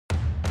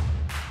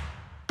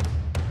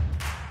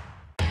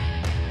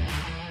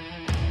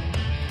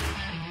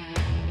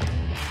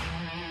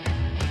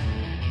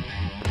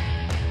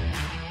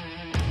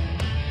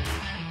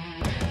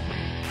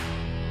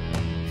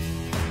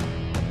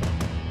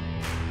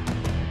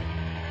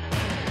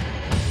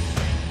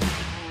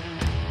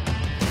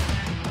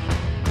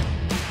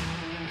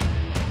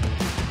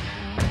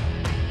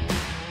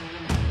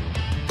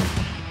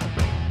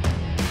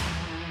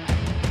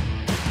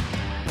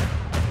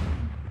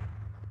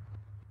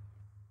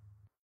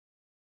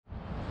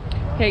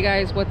Hey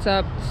guys, what's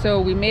up? So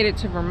we made it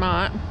to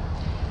Vermont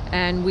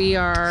and we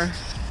are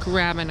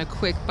grabbing a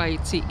quick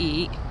bite to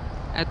eat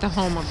at the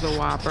home of the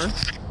Whopper.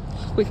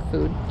 Quick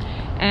food.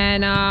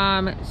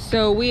 And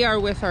so we are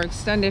with our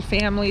extended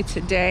family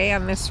today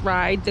on this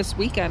ride, this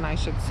weekend I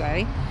should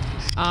say.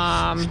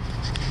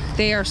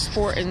 They are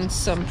sporting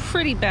some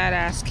pretty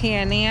badass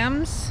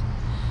Can-Ams.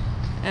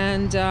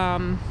 And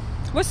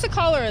what's the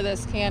color of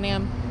this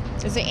Can-Am?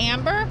 Is it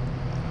amber?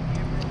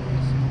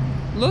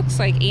 Looks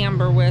like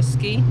amber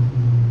whiskey.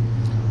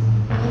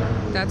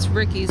 That's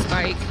Ricky's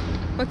bike.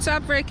 What's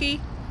up,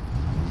 Ricky?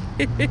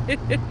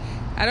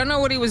 I don't know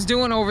what he was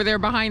doing over there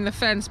behind the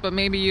fence, but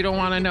maybe you don't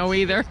want to know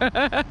either.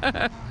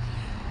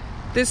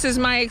 This is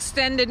my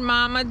extended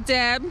mama,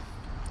 Deb.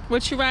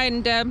 What you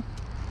riding, Deb?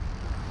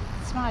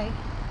 It's my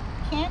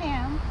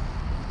Can-Am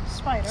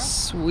Spider.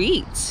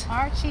 Sweet.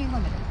 RT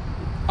Limited.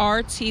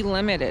 RT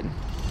Limited.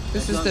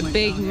 This is the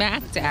big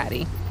Mac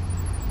Daddy.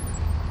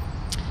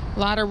 A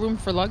lot of room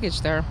for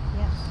luggage there.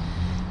 Yes.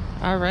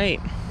 All right.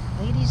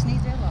 Ladies need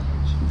their luggage.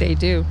 They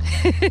do.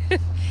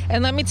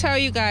 And let me tell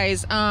you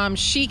guys,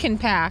 she can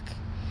pack.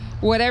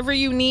 Whatever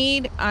you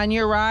need on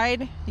your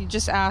ride, you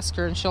just ask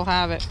her and she'll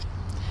have it.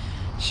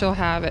 She'll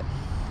have it.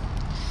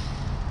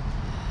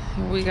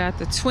 We got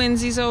the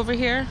twinsies over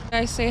here.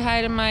 I say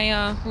hi to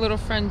my little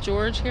friend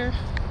George here.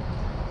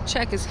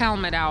 Check his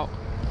helmet out.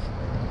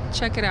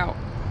 Check it out.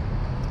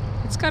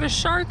 It's got a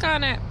shark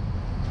on it.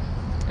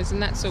 Isn't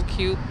that so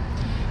cute?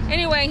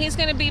 Anyway, he's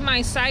gonna be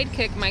my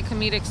sidekick, my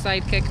comedic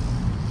sidekick.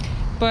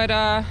 But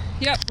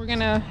yep, we're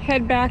gonna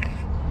head back,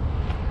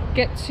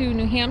 get to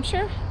New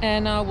Hampshire,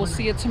 and we'll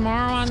see you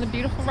tomorrow on the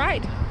beautiful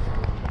ride.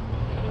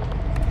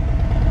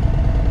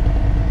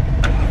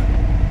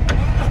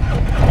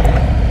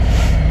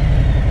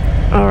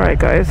 All right,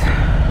 guys.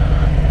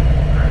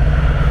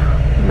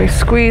 Let me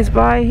squeeze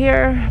by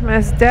here,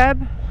 Miss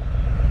Deb.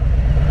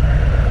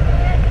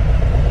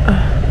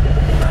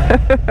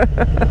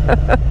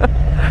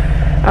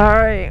 All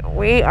right,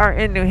 we are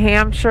in New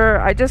Hampshire.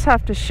 I just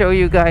have to show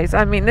you guys.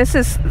 I mean, this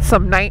is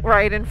some night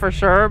riding for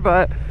sure,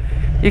 but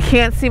you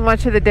can't see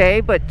much of the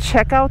day, but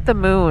check out the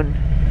moon.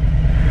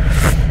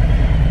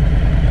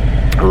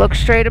 Look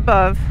straight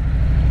above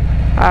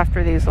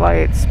after these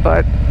lights,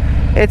 but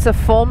it's a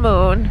full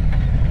moon.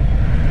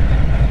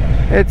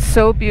 It's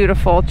so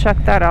beautiful.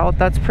 Check that out.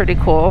 That's pretty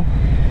cool.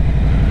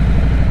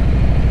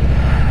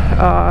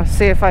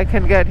 See if I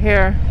can get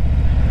here.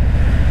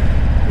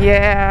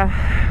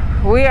 Yeah.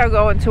 We are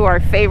going to our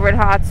favorite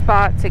hot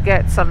spot to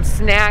get some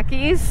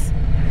snackies.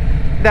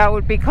 That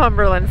would be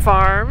Cumberland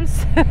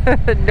Farms.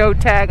 No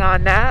tag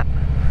on that.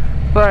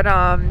 But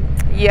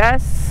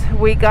yes,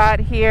 we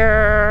got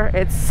here.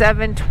 It's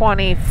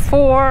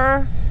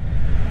 7:24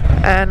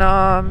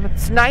 and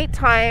it's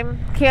nighttime.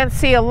 Can't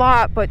see a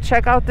lot, but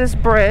check out this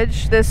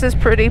bridge. This is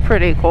pretty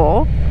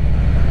cool.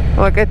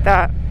 Look at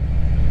that.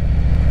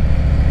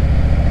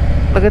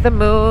 Look at the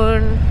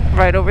moon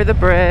right over the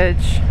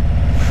bridge.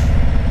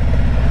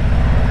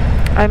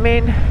 I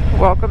mean,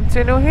 welcome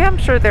to New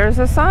Hampshire. There's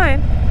a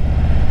sign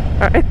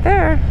right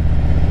there.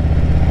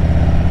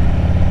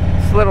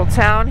 This little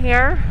town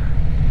here.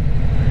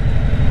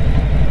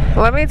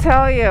 Let me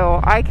tell you,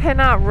 I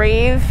cannot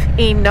rave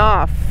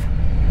enough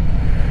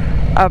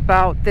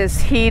about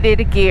this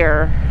heated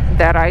gear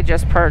that I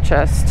just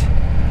purchased.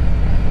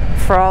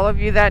 For all of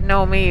you that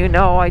know me, you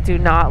know I do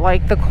not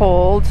like the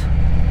cold.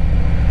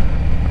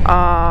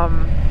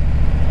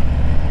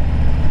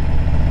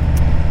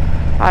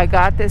 I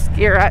got this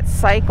gear at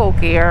Cycle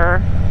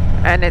Gear,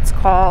 and it's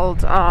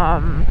called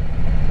oh,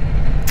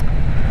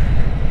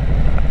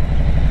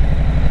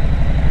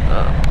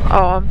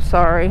 I'm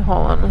sorry,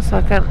 hold on a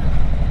second.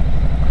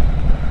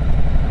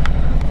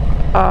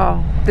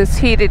 Oh, this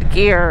heated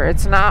gear,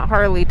 it's not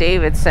Harley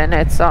Davidson,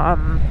 it's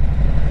hot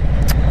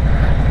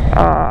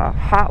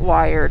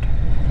wired.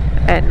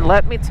 And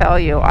let me tell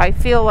you, I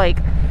feel like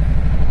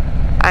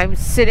I'm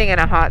sitting in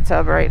a hot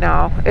tub right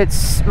now.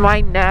 It's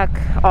my neck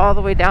all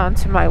the way down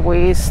to my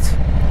waist.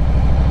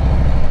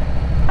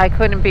 I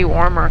couldn't be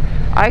warmer.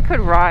 I could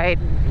ride.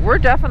 We're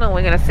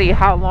definitely going to see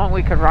how long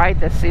we could ride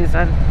this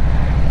season,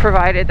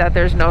 provided that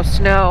there's no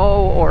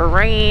snow or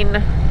rain.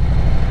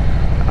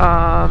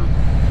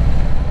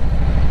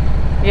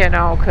 You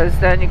know, because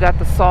then you got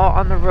the salt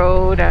on the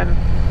road and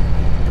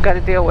you've got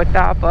to deal with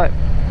that. But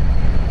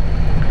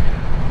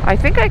I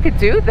think I could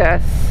do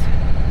this.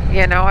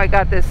 You know, I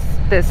got this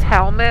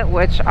helmet,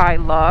 which I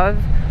love.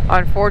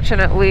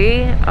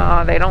 Unfortunately,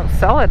 they don't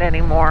sell it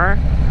anymore.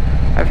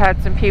 I've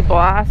had some people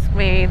ask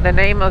me the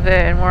name of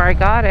it and where I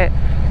got it.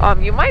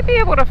 You might be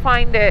able to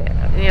find it,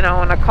 you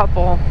know, in a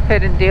couple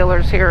hidden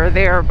dealers here or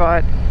there,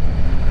 but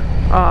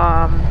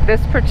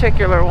this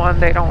particular one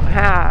they don't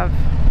have.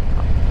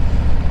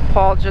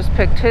 Paul just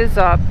picked his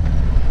up,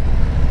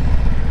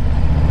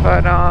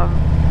 but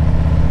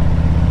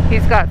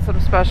he's got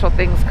some special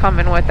things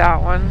coming with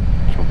that one,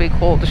 which will be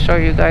cool to show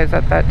you guys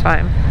at that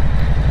time.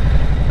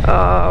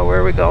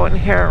 Where are we going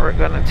here? We're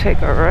gonna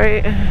take a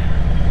right,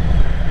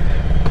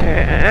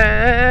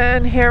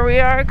 and here we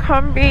are,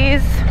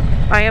 Cumbies.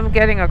 I am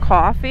getting a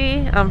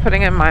coffee. I'm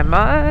putting in my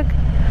mug.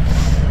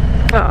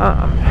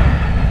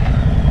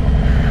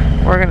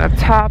 We're gonna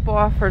top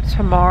off for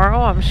tomorrow.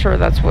 I'm sure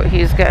that's what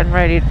he's getting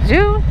ready to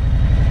do.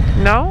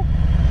 No?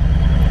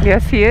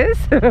 Yes, he is.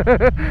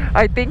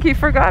 I think he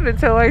forgot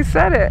until I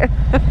said it.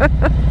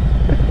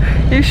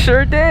 He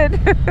sure did.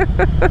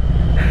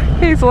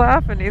 He's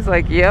laughing. He's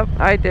like, yep,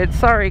 I did.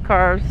 Sorry,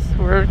 cars.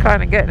 We're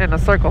kind of getting in a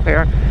circle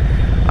here.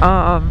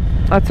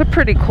 That's a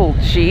pretty cool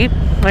Jeep.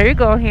 There you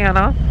go,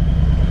 Hannah.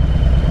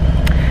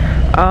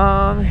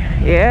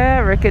 Yeah,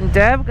 Rick and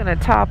Deb gonna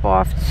top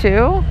off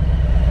too.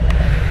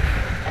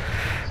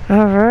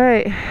 All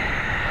right,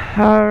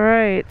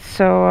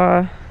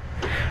 so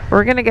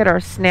we're gonna get our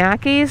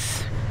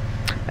snackies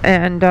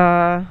and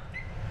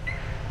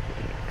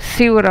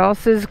see what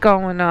else is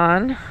going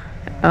on.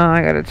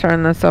 I gotta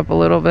turn this up a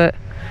little bit.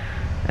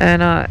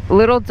 And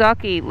little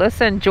ducky,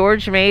 listen,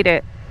 George made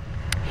it.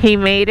 He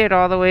made it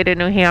all the way to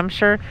New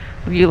Hampshire.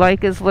 If you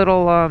like his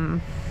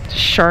little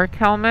shark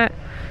helmet,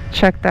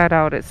 check that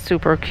out. It's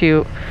super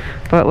cute.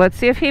 But let's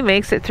see if he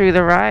makes it through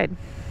the ride.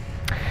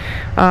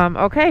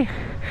 Okay,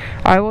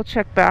 I will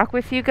check back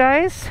with you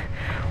guys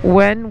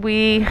when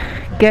we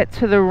get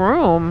to the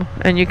room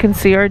and you can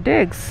see our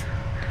digs.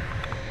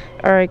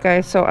 Alright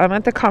guys, so I'm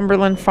at the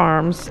Cumberland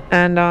Farms,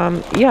 and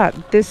yeah,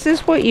 this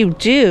is what you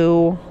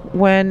do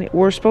when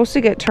we're supposed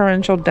to get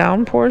torrential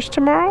downpours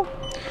tomorrow.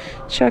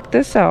 Check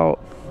this out.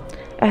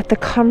 At the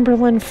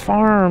Cumberland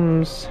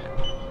Farms.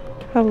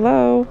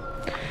 Hello.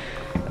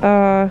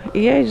 Yeah,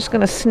 you're just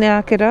gonna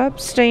snack it up,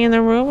 stay in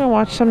the room and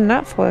watch some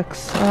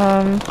Netflix.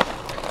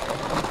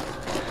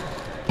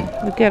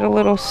 We get a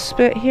little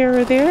spit here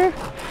or there.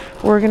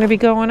 We're gonna be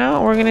going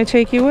out. We're gonna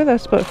take you with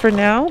us, but for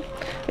now,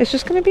 it's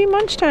just gonna be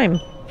munch time.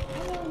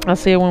 I'll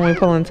see you when we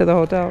pull into the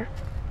hotel.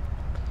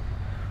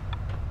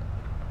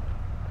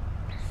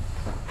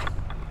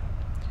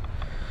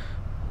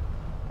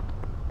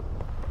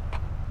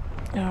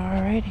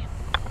 Alrighty.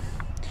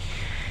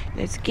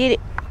 Let's get it.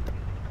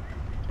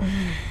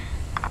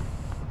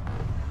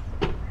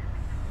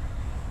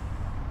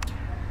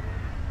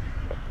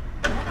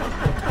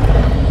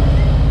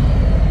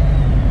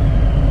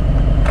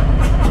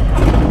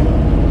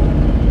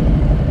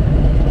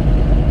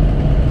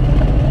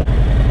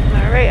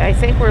 I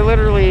think we're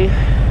literally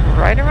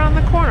right around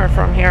the corner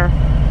from here.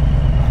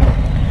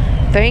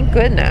 Thank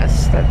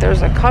goodness that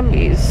there's a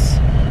Cumbies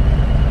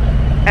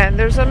and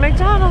there's a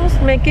McDonald's,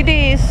 Mickey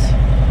D's.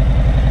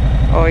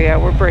 Oh yeah,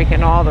 we're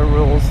breaking all the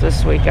rules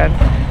this weekend.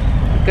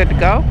 Good to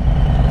go?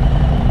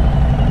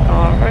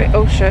 Alright,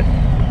 oh shit.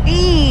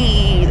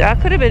 Eee,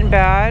 that could have been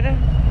bad.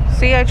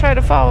 See, I try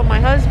to follow my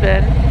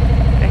husband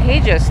and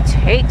he just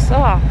takes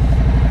off.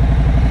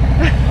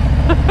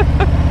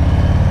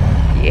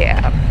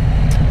 Yeah.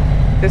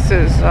 This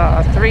is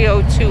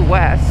 302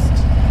 West,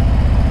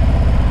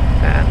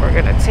 and we're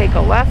gonna take a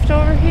left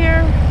over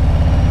here.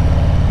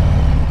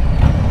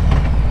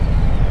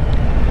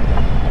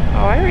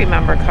 Oh, I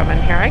remember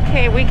coming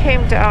here. We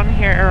came down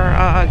here,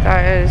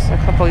 guys, a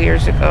couple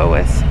years ago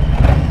with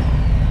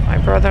my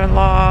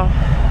brother-in-law,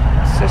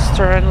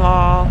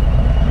 sister-in-law,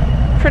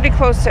 pretty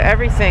close to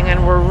everything,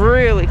 and we're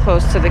really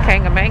close to the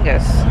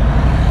Kangamangas.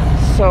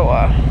 So,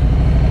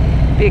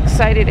 be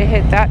excited to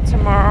hit that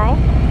tomorrow.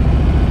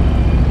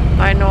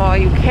 I know all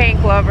you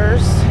Kank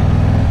lovers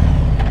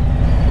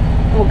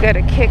will get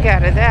a kick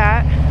out of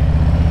that.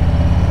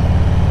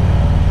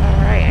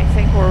 Alright, I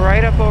think we're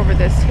right up over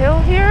this hill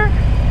here,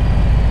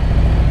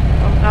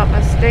 if I'm not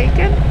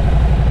mistaken.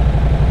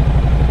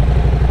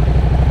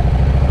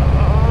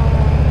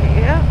 Oh,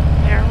 yeah,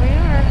 there we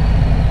are.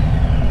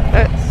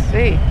 Let's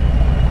see.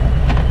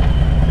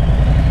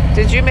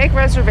 Did you make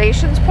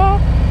reservations,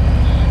 Paul?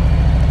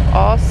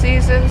 All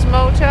Seasons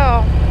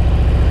Motel.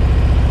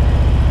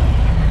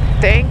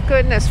 Thank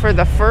goodness, for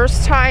the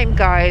first time,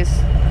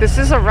 guys, this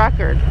is a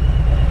record.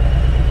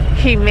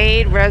 He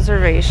made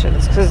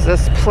reservations because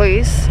this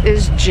place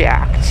is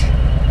jacked.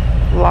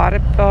 A lot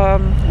of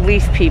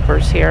leaf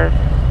peepers here.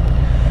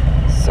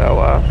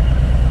 So,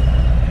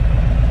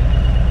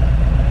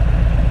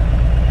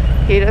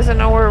 he doesn't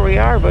know where we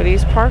are, but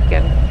he's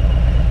parking.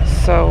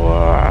 So,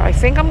 I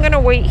think I'm going to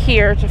wait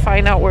here to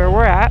find out where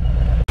we're at.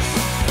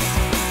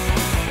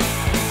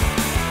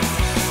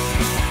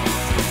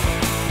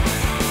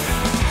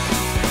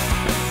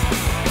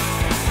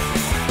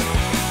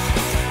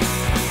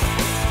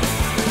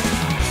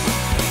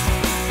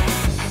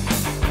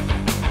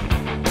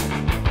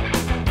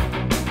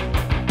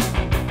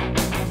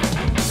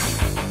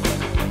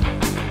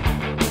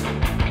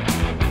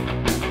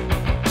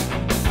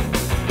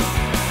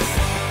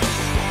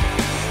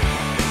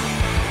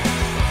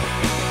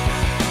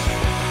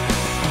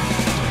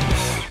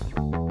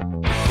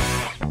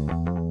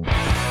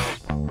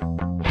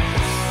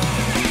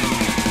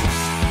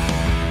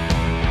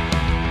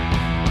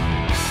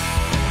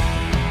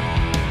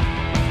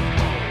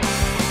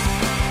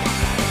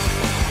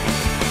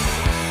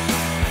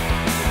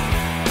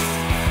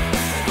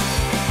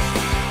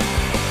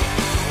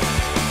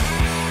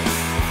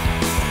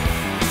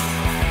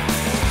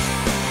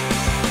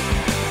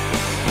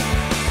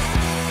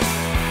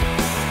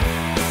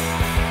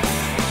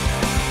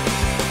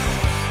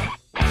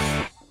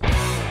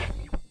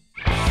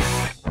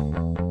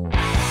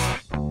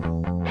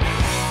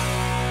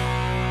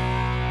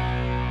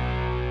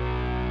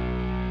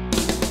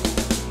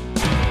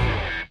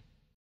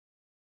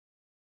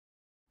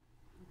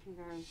 Hey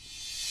guys,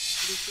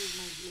 this is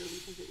my gear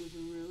because it was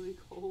really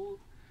cold.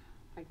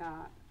 I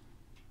got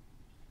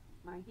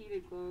my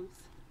heated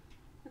gloves,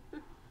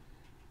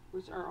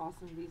 which are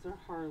awesome. These are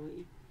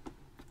Harley.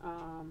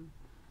 I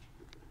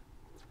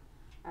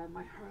have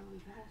my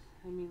Harley vest,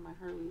 my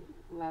Harley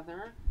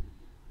leather,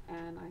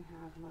 and I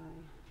have my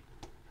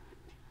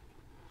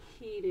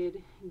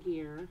heated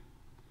gear,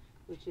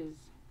 which is,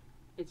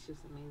 it's just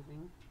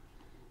amazing.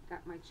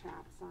 Got my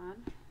chaps on,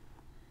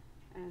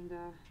 and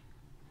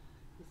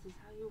this is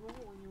how you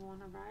roll when you want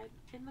to ride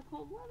in the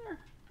cold weather.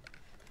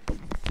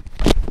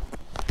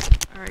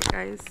 Alright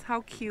guys,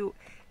 how cute.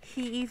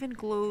 He even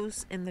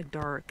glows in the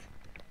dark.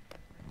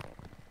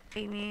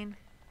 I mean,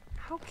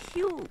 how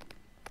cute.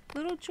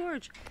 Little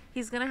George.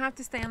 He's going to have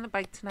to stay on the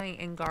bike tonight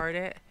and guard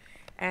it.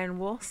 And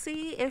we'll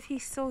see if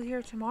he's still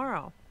here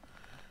tomorrow.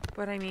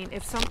 But I mean,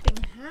 if something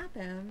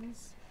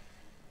happens,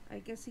 I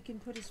guess he can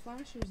put his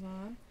flashers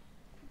on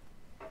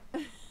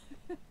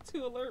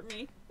to alert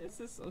me.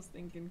 This is so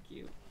stinking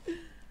cute.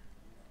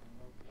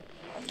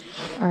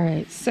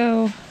 Alright,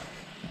 so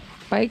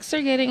bikes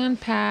are getting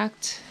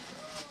unpacked.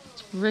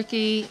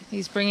 Ricky,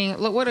 he's bringing,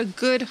 look what a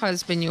good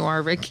husband you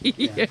are, Ricky.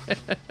 Yeah.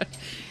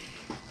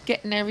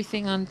 Getting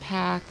everything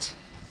unpacked,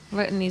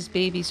 letting these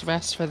babies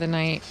rest for the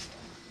night,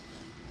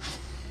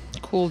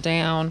 cool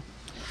down,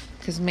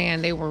 because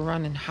man, they were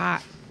running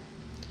hot.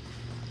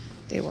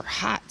 They were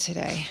hot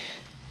today.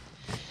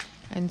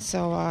 And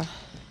so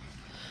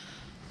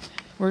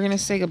we're gonna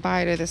say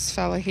goodbye to this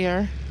fella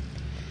here,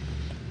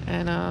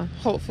 and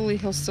hopefully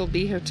he'll still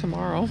be here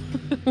tomorrow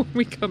when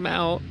we come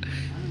out.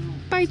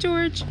 Bye,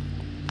 George.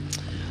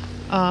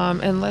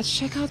 And let's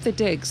check out the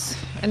digs.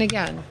 And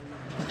again,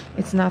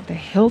 it's not the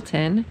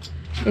Hilton,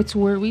 it's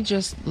where we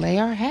just lay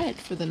our head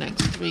for the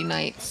next 3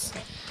 nights.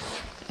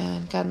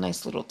 And got a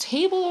nice little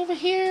table over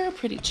here,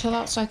 pretty chill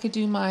out, so I could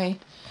do my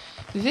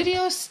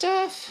video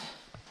stuff.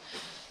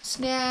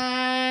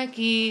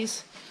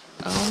 Snackies.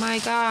 Oh my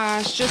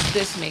gosh, just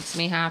this makes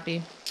me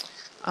happy.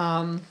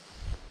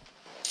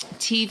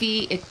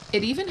 TV,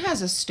 it even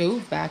has a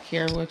stove back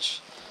here,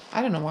 which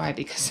I don't know why,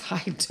 because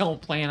I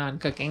don't plan on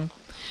cooking.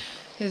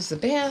 Here's the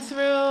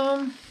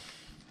bathroom.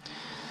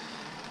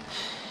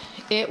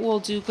 It will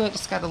do good.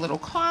 It's got a little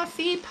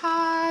coffee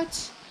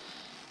pot,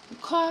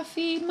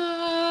 coffee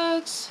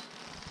mugs,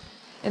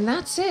 and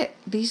that's it.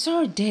 These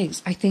are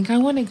digs. I think I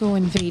want to go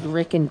invade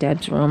Rick and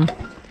Deb's room.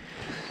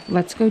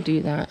 Let's go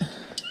do that.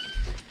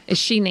 Is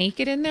she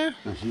naked in there?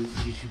 No,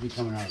 she should be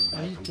coming out of the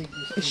bathroom.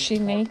 Is she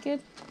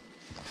naked?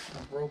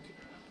 I broke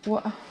it.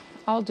 Well,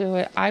 I'll do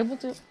it.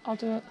 I'll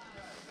do it.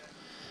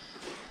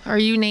 Are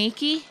you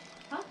naked?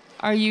 Huh?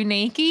 Are you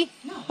naked?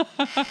 No.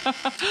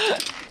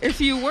 If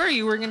you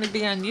were going to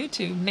be on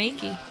YouTube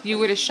naked. You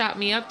would have shot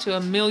me up to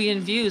 1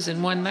 million views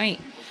in one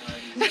night.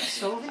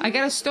 I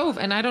got a stove,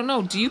 and I don't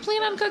know. Do you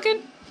plan on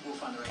cooking?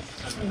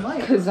 We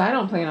might. Because I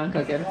don't plan on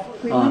cooking.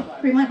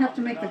 We might have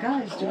to make the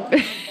guys do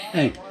it.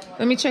 Hey,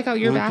 Let me check out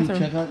your why don't you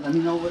bathroom. check out, let me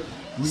know what.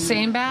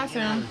 Same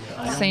bathroom.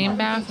 Same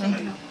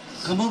bathroom.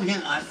 Come over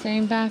here.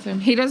 Same bathroom.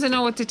 He doesn't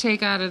know what to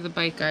take out of the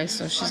bike, guys,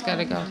 so she's got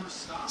to go.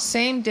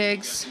 Same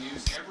digs.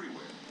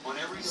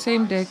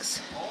 Same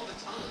digs.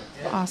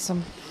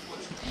 Awesome.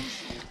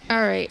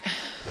 All right.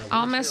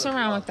 I'll mess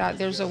around with that.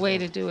 There's a way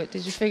to do it.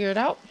 Did you figure it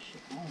out?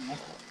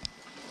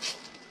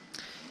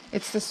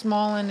 It's the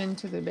small end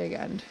into the big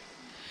end.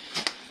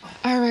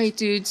 All right,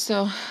 dude.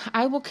 So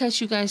I will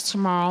catch you guys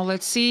tomorrow.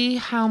 Let's see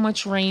how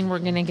much rain we're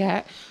going to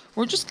get.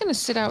 We're just going to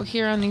sit out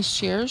here on these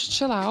chairs,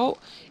 chill out.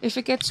 If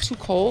it gets too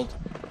cold,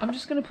 I'm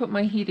just going to put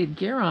my heated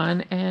gear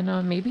on,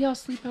 and maybe I'll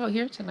sleep out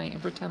here tonight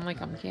and pretend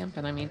like I'm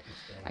camping. I mean,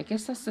 I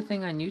guess that's the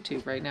thing on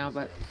YouTube right now,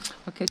 but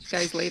I'll catch you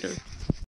guys later.